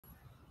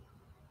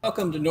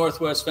Welcome to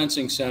Northwest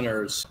Fencing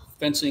Center's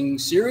fencing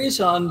series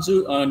on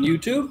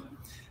YouTube.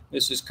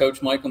 This is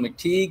Coach Michael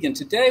McTigue, and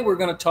today we're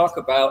going to talk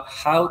about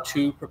how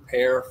to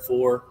prepare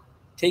for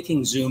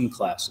taking Zoom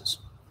classes.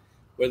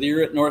 Whether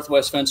you're at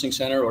Northwest Fencing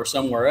Center or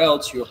somewhere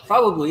else, you're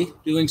probably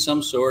doing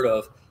some sort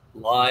of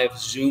live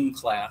Zoom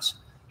class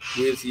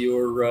with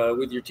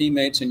your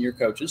teammates and your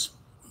coaches.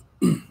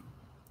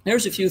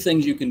 There's a few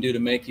things you can do to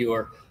make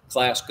your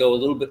class go a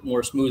little bit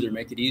more smoother,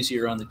 make it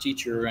easier on the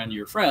teacher and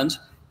your friends,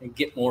 and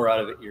get more out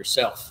of it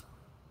yourself.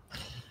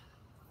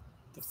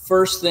 The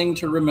first thing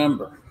to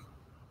remember,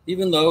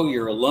 even though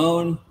you're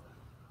alone,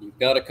 you've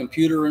got a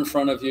computer in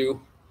front of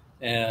you,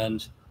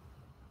 and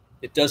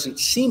it doesn't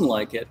seem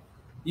like it,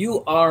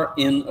 you are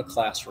in a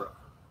classroom,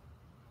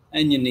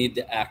 and you need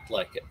to act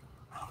like it.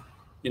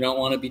 You don't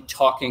want to be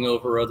talking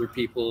over other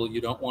people. You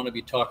don't want to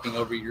be talking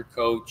over your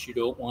coach. You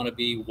don't want to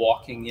be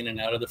walking in and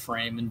out of the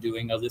frame and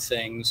doing other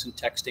things and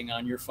texting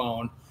on your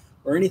phone,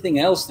 or anything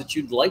else that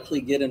you'd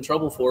likely get in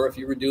trouble for if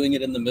you were doing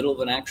it in the middle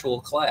of an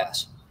actual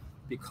class,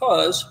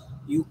 because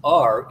you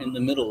are in the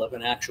middle of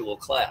an actual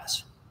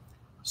class.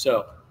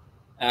 So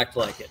act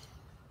like it.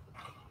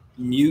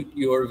 Mute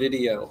your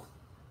video,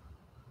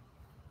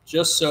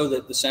 just so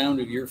that the sound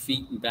of your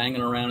feet and banging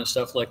around and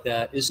stuff like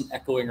that isn't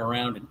echoing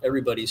around in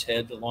everybody's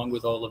head along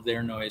with all of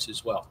their noise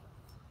as well.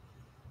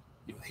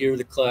 You'll hear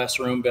the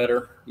classroom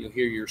better, you'll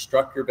hear your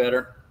instructor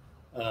better,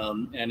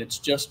 and it's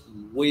just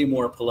way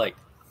more polite.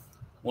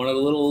 One of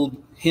the little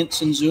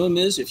hints in Zoom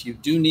is if you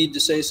do need to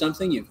say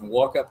something, you can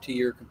walk up to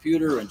your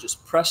computer and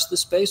just press the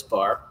space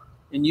bar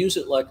and use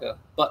it like a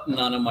button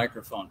on a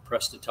microphone,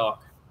 press to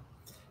talk.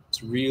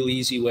 It's a real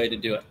easy way to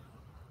do it.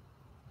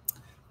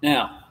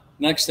 Now,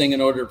 next thing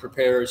in order to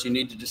prepare is you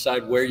need to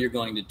decide where you're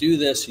going to do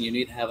this, and you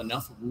need to have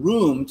enough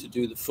room to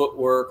do the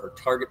footwork or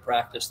target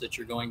practice that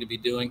you're going to be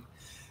doing.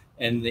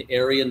 And the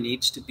area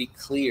needs to be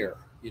clear.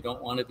 You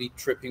don't want to be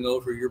tripping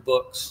over your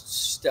books,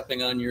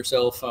 stepping on your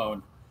cell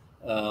phone,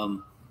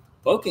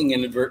 poking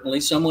inadvertently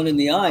someone in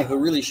the eye who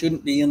really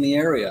shouldn't be in the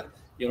area.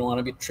 You don't want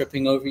to be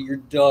tripping over your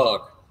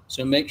dog.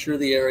 So make sure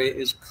the area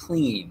is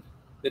clean,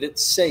 that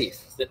it's safe,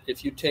 that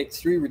if you take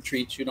 3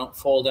 retreats, you don't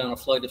fall down a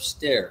flight of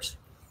stairs,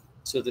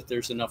 so that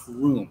there's enough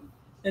room.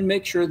 And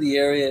make sure the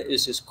area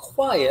is as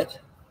quiet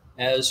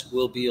as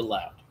will be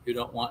allowed. You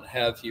don't want to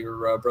have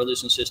your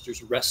brothers and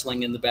sisters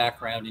wrestling in the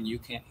background and you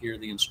can't hear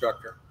the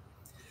instructor.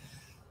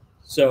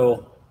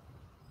 So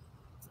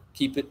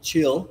keep it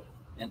chill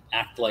and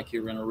act like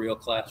you're in a real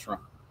classroom.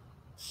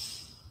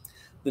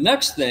 The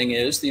next thing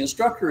is the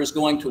instructor is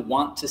going to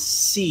want to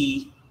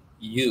see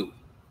you.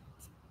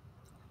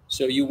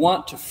 So you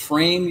want to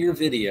frame your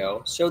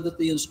video so that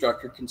the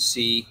instructor can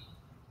see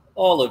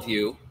all of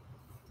you,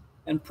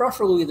 and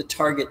preferably the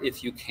target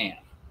if you can.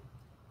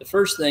 The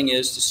first thing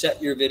is to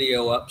set your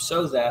video up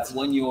so that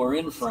when you are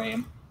in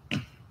frame,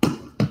 your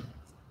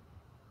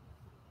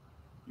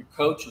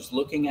coach is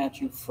looking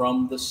at you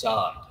from the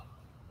side.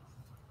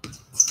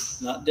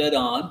 Not dead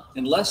on,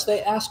 unless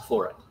they ask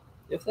for it.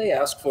 If they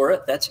ask for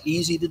it, that's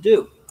easy to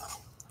do.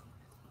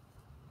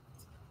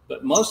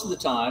 But most of the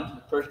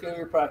time, particularly if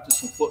you're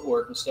practicing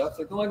footwork and stuff,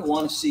 they're going to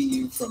want to see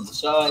you from the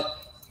side.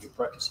 If you're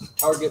practicing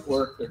target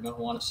work, they're going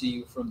to want to see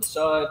you from the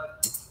side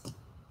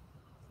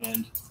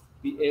and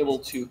be able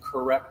to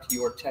correct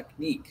your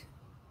technique.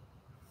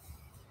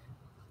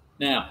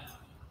 Now,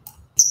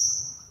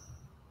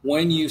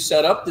 when you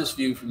set up this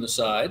view from the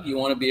side, you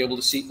want to be able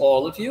to see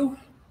all of you,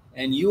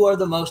 and you are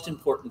the most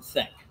important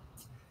thing.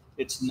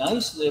 It's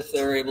nice if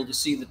they're able to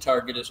see the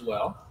target as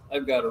well.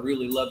 I've got a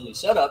really lovely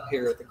setup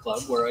here at the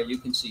club where you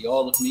can see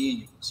all of me and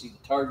you can see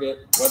the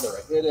target, whether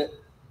I hit it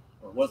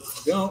or whether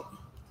I don't.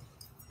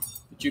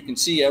 But you can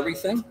see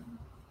everything.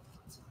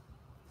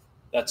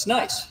 That's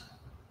nice.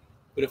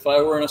 But if I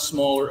were in a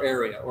smaller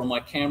area or my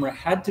camera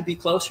had to be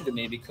closer to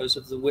me because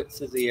of the width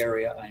of the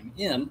area I'm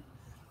in,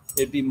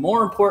 it'd be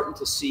more important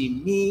to see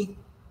me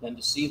than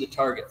to see the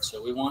target.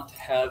 So we want to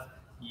have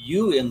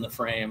you in the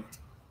frame,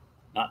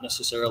 not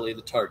necessarily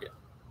the target.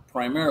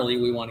 Primarily,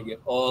 we want to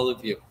get all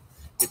of you.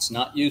 It's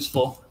not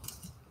useful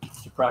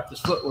to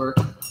practice footwork,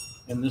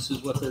 and this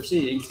is what they're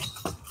seeing.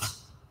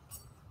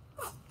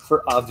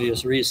 For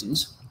obvious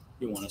reasons,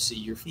 you want to see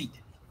your feet.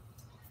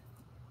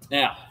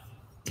 Now,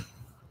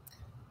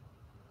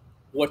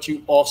 what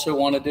you also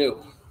want to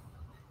do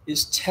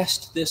is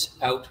test this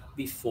out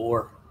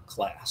before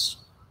class.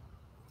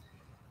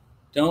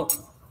 Don't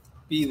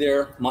be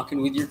there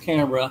mucking with your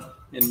camera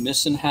and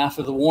missing half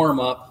of the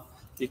warm-up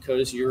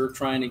because you're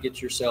trying to get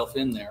yourself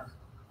in there.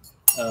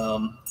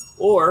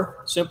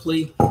 Or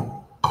simply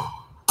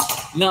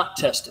not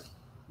test it,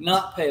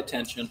 not pay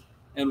attention,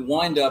 and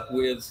wind up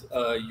with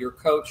your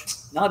coach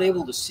not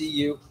able to see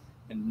you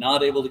and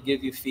not able to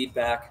give you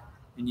feedback,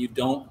 and you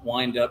don't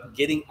wind up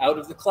getting out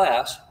of the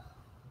class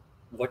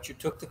what you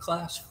took the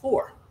class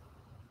for.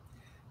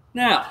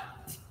 Now,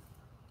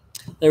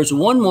 there's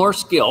one more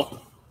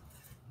skill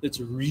that's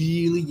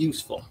really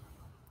useful.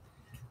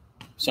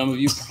 Some of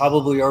you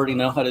probably already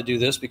know how to do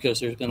this because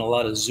there's been a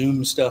lot of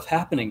Zoom stuff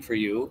happening for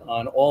you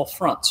on all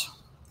fronts.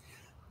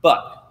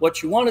 But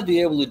what you want to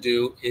be able to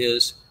do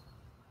is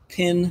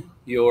pin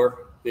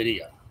your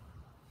video.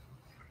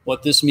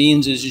 What this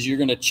means is you're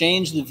going to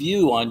change the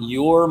view on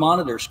your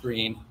monitor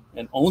screen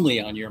and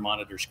only on your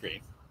monitor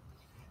screen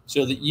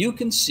so that you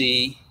can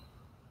see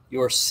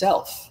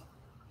yourself.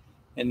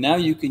 And now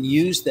you can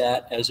use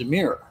that as a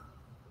mirror.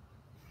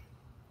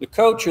 The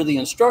coach or the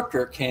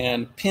instructor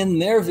can pin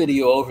their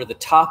video over the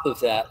top of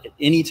that at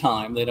any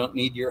time. They don't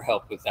need your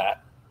help with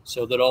that.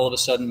 So that all of a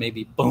sudden,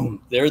 maybe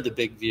boom, they're the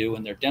big view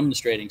and they're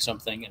demonstrating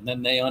something, and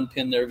then they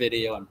unpin their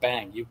video and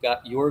bang, you've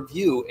got your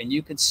view and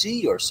you can see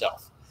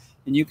yourself.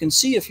 And you can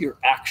see if you're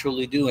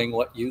actually doing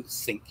what you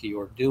think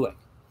you're doing.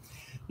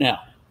 Now,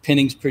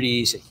 pinning's pretty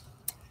easy.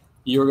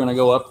 You're going to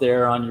go up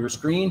there on your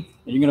screen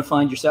and you're going to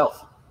find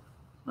yourself,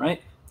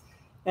 right?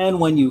 And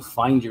when you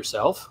find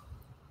yourself,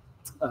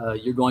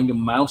 you're going to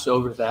mouse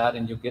over that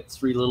and you'll get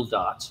 3 little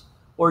dots.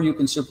 Or you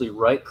can simply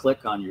right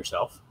click on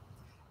yourself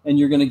and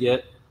you're going to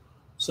get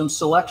some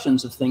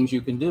selections of things you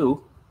can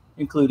do,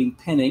 including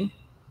pinning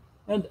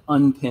and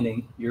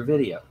unpinning your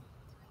video.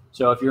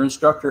 So if your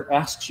instructor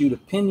asks you to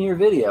pin your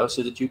video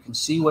so that you can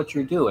see what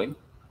you're doing,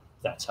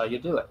 that's how you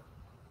do it.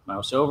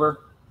 Mouse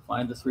over,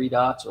 find the 3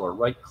 dots, or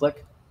right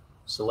click,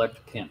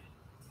 select pin.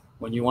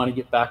 When you want to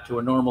get back to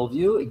a normal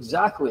view,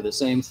 exactly the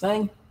same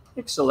thing,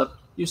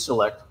 you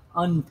select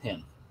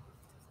unpin.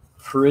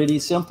 Pretty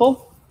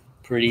simple,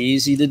 pretty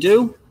easy to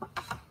do,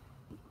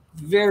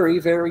 very,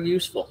 very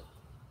useful.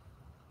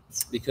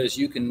 Because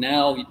you can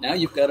now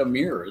you've got a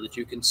mirror that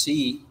you can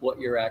see what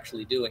you're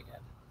actually doing in.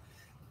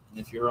 And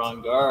if you're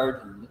on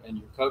guard and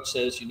your coach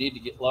says you need to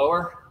get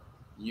lower,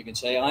 you can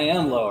say, I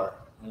am lower.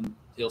 And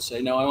he'll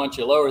say, no, I want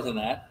you lower than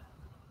that.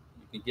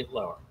 You can get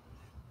lower.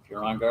 If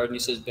you're on guard and he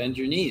says, bend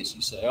your knees,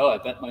 you say, oh, I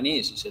bent my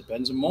knees. He said,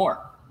 bend them more.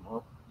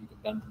 Well, you can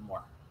bend them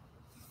more.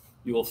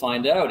 You will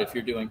find out if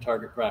you're doing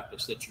target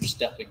practice that you're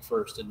stepping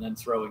first and then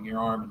throwing your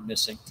arm and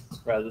missing,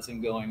 rather than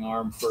going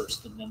arm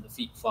first and then the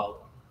feet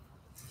following.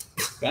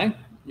 Okay?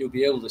 You'll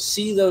be able to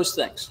see those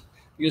things,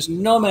 because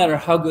no matter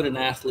how good an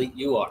athlete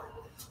you are,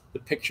 the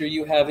picture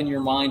you have in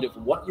your mind of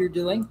what you're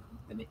doing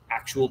and the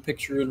actual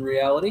picture in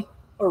reality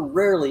are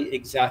rarely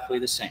exactly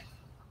the same.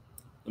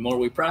 The more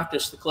we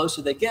practice, the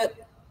closer they get,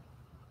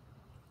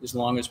 as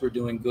long as we're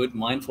doing good,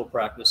 mindful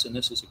practice. And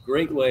this is a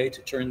great way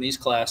to turn these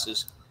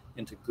classes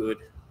into good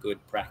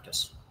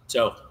practice.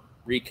 So,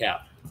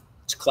 recap.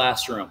 It's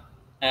classroom.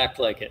 Act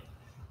like it.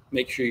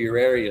 Make sure your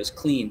area is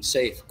clean,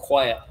 safe,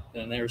 quiet,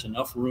 and there's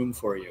enough room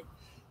for you.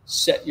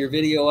 Set your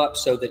video up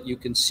so that you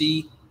can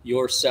see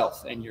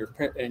yourself, and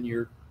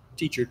your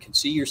teacher can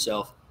see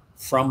yourself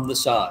from the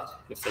side.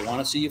 If they want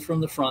to see you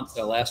from the front,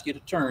 they'll ask you to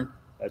turn.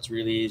 That's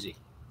really easy.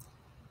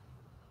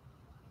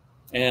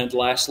 And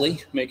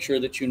lastly, make sure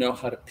that you know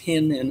how to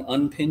pin and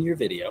unpin your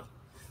video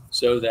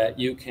so that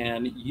you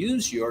can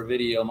use your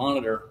video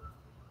monitor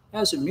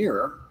as a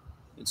mirror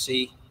and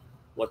see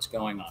what's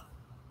going on.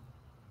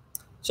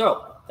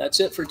 So that's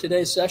it for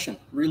today's session.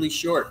 Really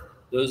short.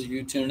 Those of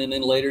you tuning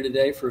in later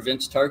today for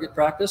Vince target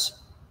practice,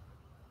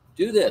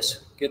 do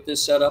this. Get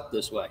this set up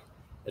this way.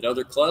 At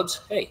other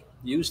clubs, hey,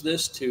 use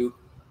this to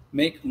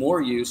make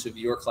more use of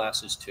your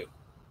classes too.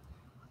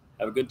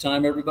 Have a good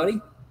time,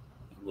 everybody.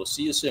 We'll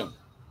see you soon.